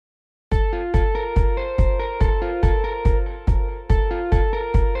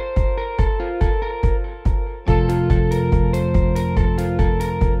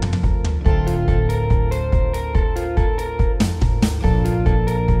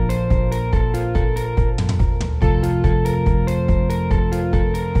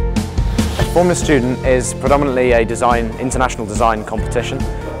Formula Student is predominantly a international design competition.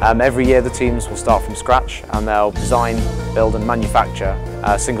 Every year the teams will start from scratch and they'll design, build and manufacture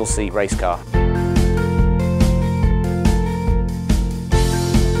a single-seat race car.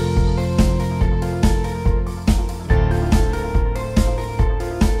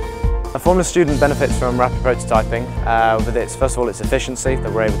 A Formula Student benefits from rapid prototyping with first of all its efficiency, that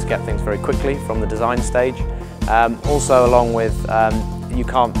we're able to get things very quickly from the design stage. Also along with you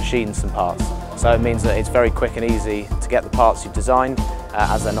can't machine some parts, so it means that it's very quick and easy to get the parts you've designed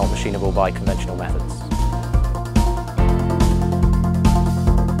as they're not machinable by conventional methods.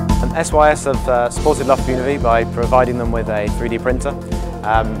 SYS have supported Loughborough Uni by providing them with a 3D printer.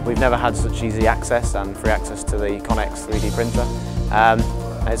 We've never had such easy access and free access to the Connex 3D printer.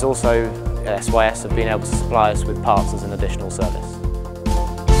 It's also SYS have been able to supply us with parts as an additional service.